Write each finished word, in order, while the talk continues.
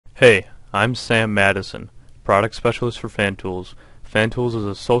Hey, I'm Sam Madison, Product Specialist for FanTools. FanTools is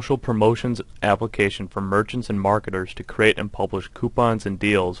a social promotions application for merchants and marketers to create and publish coupons and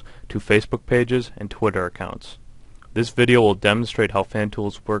deals to Facebook pages and Twitter accounts. This video will demonstrate how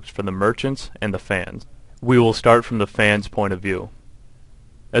FanTools works for the merchants and the fans. We will start from the fans' point of view.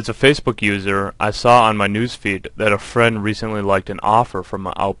 As a Facebook user, I saw on my newsfeed that a friend recently liked an offer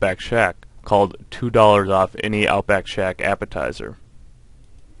from Outback Shack called $2 off any Outback Shack appetizer.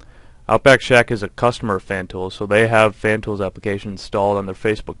 Outback Shack is a customer of FanTools, so they have FanTools application installed on their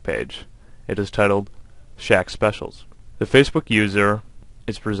Facebook page. It is titled Shack Specials. The Facebook user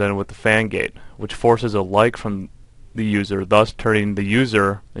is presented with the fan gate, which forces a like from the user, thus turning the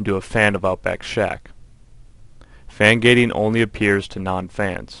user into a fan of Outback Shack. Fan gating only appears to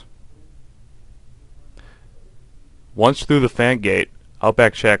non-fans. Once through the fan gate,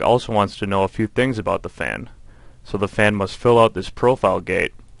 Outback Shack also wants to know a few things about the fan, so the fan must fill out this profile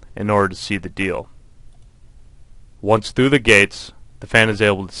gate in order to see the deal. Once through the gates, the fan is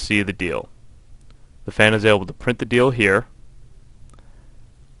able to see the deal. The fan is able to print the deal here,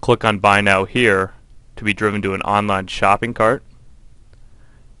 click on Buy Now here to be driven to an online shopping cart,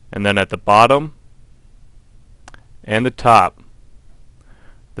 and then at the bottom and the top,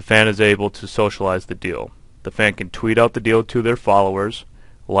 the fan is able to socialize the deal. The fan can tweet out the deal to their followers,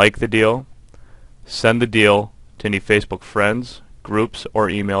 like the deal, send the deal to any Facebook friends, groups, or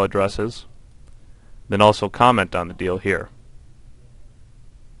email addresses, then also comment on the deal here.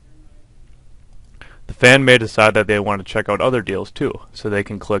 The fan may decide that they want to check out other deals too, so they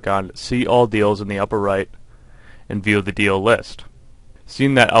can click on See All Deals in the upper right and view the deal list.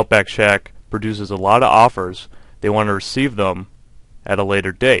 Seeing that Outback Shack produces a lot of offers, they want to receive them at a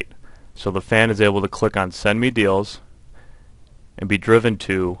later date, so the fan is able to click on Send Me Deals and be driven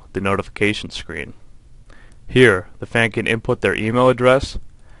to the notification screen. Here, the fan can input their email address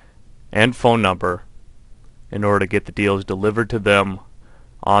and phone number in order to get the deals delivered to them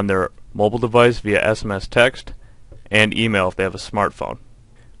on their mobile device via SMS text and email if they have a smartphone.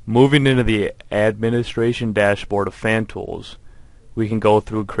 Moving into the administration dashboard of FanTools, we can go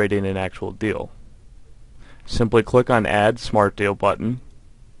through creating an actual deal. Simply click on Add Smart Deal button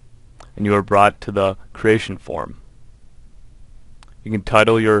and you are brought to the creation form. You can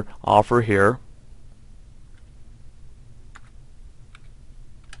title your offer here,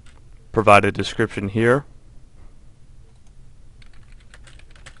 provide a description here,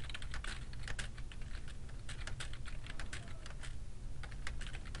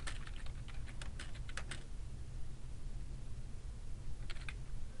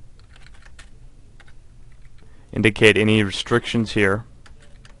 indicate any restrictions here,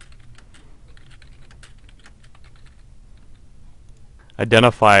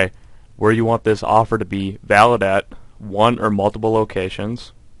 identify where you want this offer to be valid at, one or multiple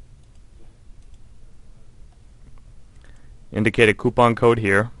locations, indicate a coupon code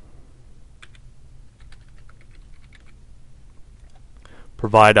here,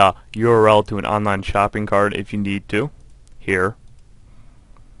 provide a URL to an online shopping cart if you need to here,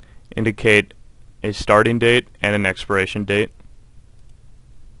 indicate a starting date and an expiration date,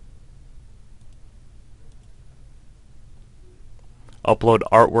 upload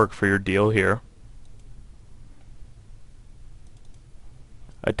artwork for your deal here,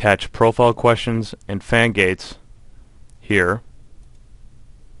 attach profile questions and fan gates here.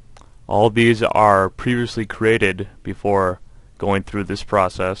 All these are previously created before going through this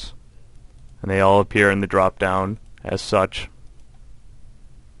process, and they all appear in the drop down as such.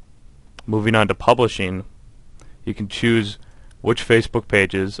 Moving on to publishing, you can choose which Facebook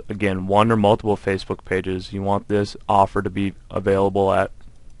pages, again one or multiple Facebook pages, you want this offer to be available at.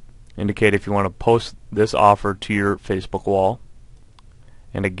 Indicate if you want to post this offer to your Facebook wall.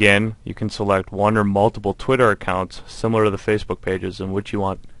 And again, you can select one or multiple Twitter accounts similar to the Facebook pages in which you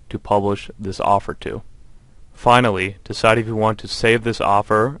want to publish this offer to. Finally, decide if you want to save this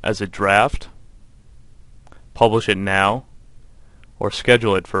offer as a draft, publish it now, or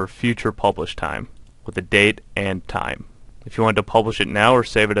schedule it for a future publish time with a date and time. If you want to publish it now or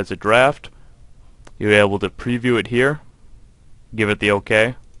save it as a draft, you're able to preview it here, give it the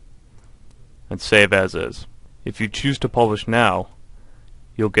OK, and save as is. If you choose to publish now,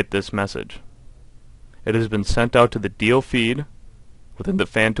 you'll get this message. It has been sent out to the deal feed within the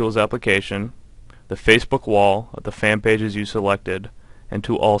FanTools application, the Facebook wall of the fan pages you selected, and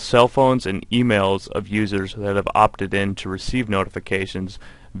to all cell phones and emails of users that have opted in to receive notifications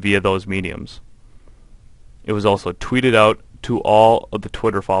via those mediums. It was also tweeted out to all of the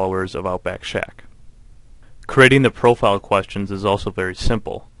Twitter followers of Outback Shack. Creating the profile questions is also very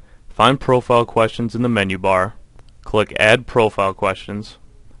simple. Find profile questions in the menu bar, click Add Profile Questions,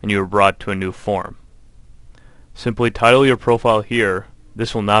 and you are brought to a new form. Simply title your profile here.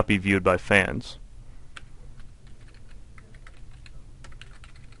 This will not be viewed by fans.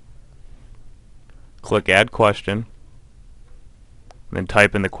 Click Add Question, and then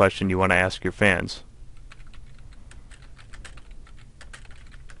type in the question you want to ask your fans.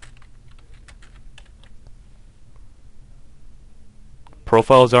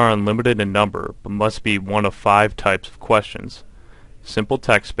 Profiles are unlimited in number, but must be one of 5 types of questions: simple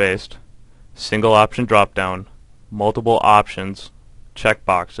text-based, single option drop-down, multiple options,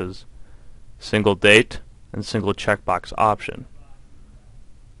 checkboxes, single date, and single checkbox option.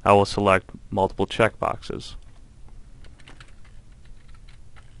 I will select multiple checkboxes.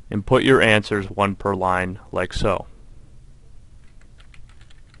 Input your answers 1 per line, like so.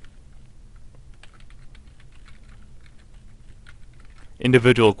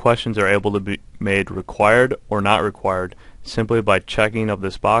 Individual questions are able to be made required or not required simply by checking of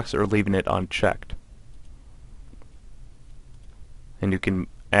this box or leaving it unchecked. And you can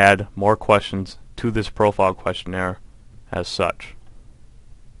add more questions to this profile questionnaire as such.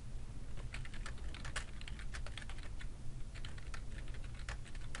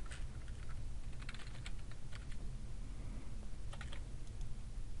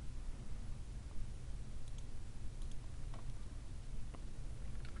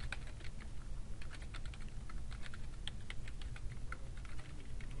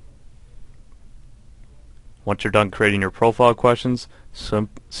 Once you're done creating your profile questions,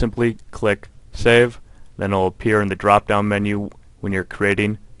 simply click Save, then it will appear in the drop-down menu when you're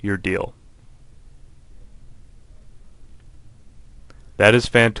creating your deal. That is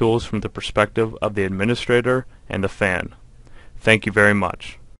FanTools from the perspective of the administrator and the fan. Thank you very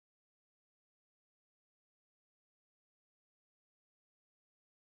much.